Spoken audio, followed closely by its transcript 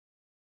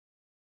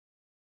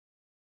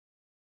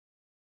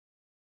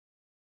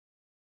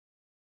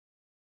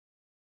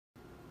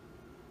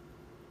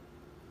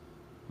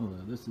Hello,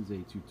 this is a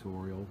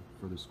tutorial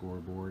for the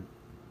scoreboard.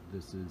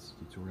 This is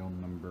tutorial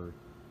number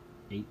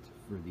 8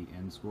 for the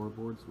end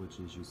scoreboards, which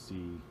is you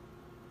see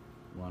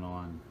one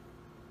on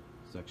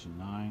section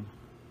 9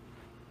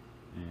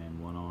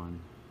 and one on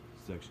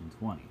section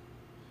 20.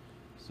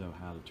 So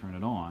how to turn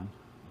it on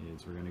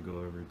is we're going to go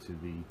over to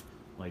the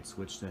light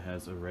switch that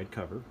has a red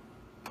cover.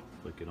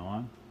 Click it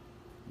on.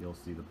 You'll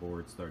see the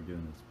board start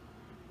doing this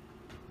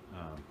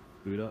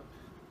boot up.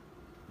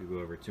 We go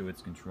over to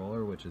its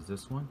controller, which is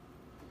this one.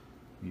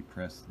 You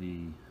press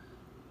the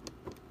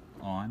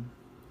on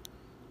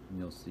and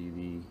you'll see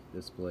the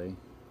display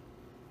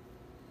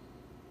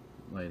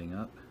lighting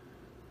up.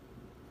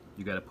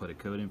 You got to put a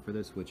code in for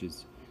this, which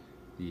is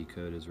the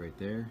code is right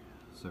there.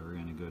 So we're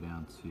going to go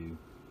down to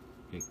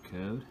hit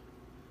code.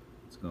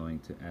 It's going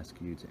to ask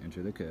you to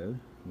enter the code,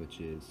 which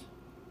is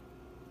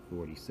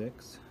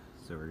 46.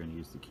 So we're going to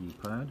use the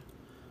keypad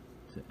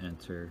to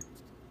enter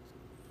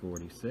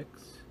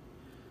 46,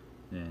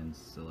 then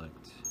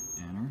select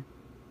enter,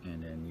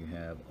 and then you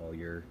have all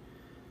your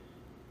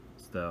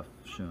stuff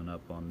shown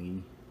up on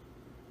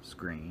the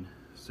screen.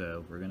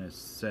 So we're going to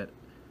set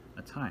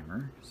a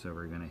timer, so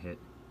we're going to hit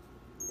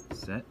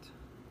set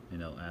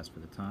and it'll ask for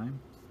the time.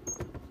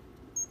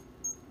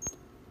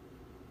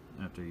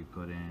 After you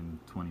put in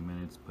 20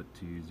 minutes, put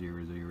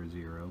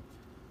 2000,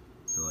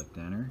 select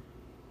enter,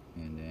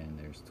 and then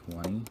there's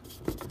 20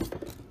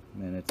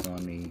 minutes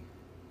on the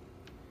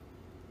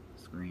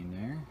screen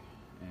there,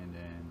 and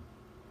then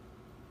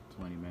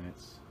 20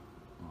 minutes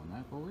on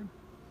that board.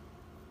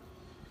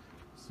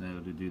 So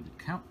to do the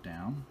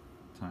countdown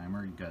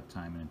timer, you got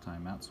time in and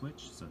time out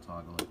switch, so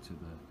toggle it to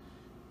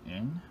the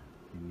in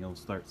and you'll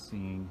start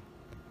seeing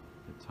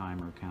the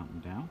timer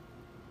counting down.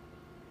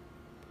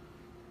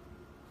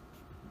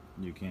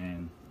 You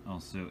can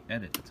also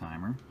edit the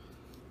timer.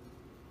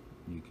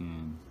 You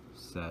can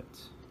set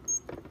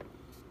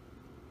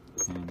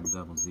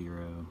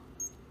 10:00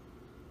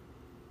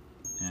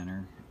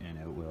 enter and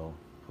it will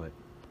put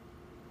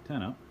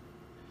 10 up.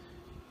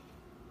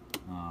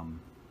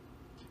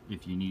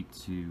 If you need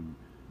to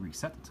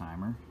reset the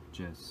timer,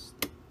 just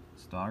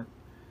start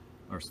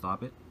or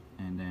stop it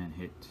and then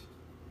hit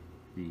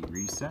the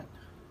reset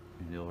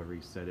and it'll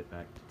reset it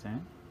back to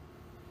 10.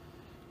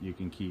 You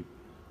can keep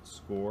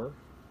score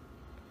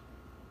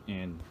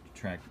and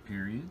track the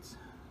periods.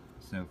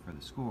 So for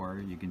the score,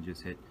 you can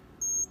just hit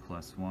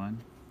 +1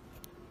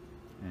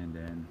 and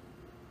then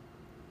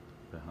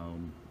the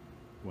home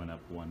went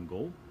up 1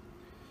 goal.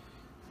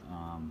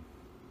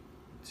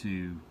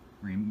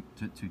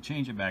 To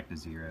change it back to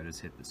 0,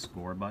 just hit the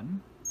score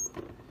button,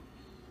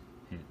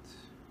 hit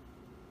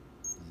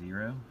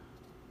 0,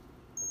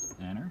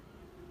 enter,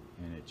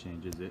 and it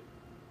changes it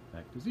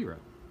back to 0.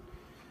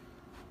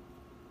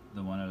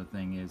 The one other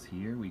thing is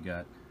here we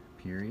got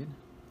period.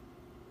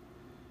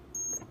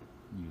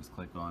 You just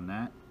click on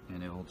that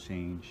and it will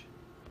change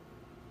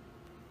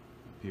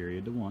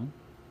period to 1.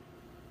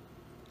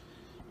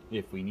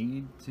 If we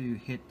need to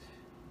hit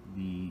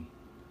the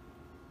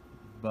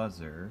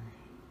buzzer,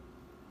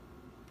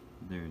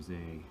 there's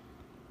a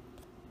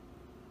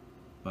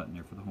button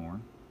there for the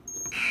horn.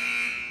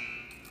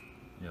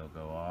 It'll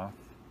go off.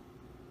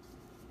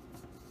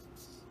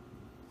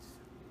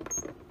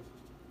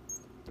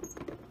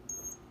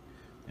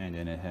 And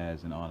then it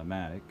has an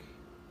automatic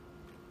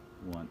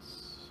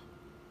once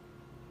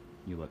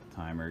you let the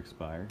timer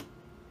expire.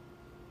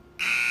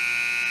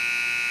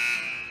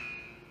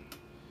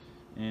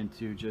 And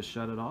to just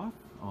shut it off,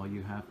 all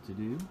you have to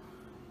do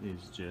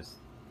is just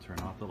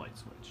turn off the light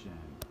switch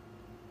and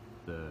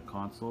the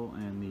console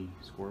and the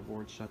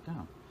scoreboard shut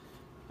down.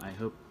 I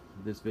hope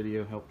this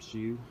video helps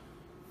you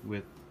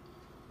with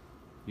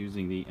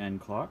using the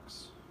end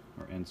clocks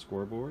or end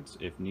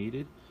scoreboards if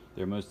needed.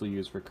 They're mostly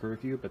used for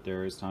curfew, but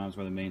there is times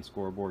where the main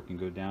scoreboard can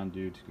go down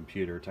due to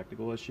computer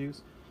technical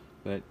issues.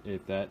 But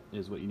if that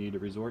is what you need to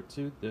resort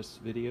to, this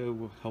video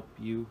will help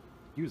you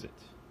use it.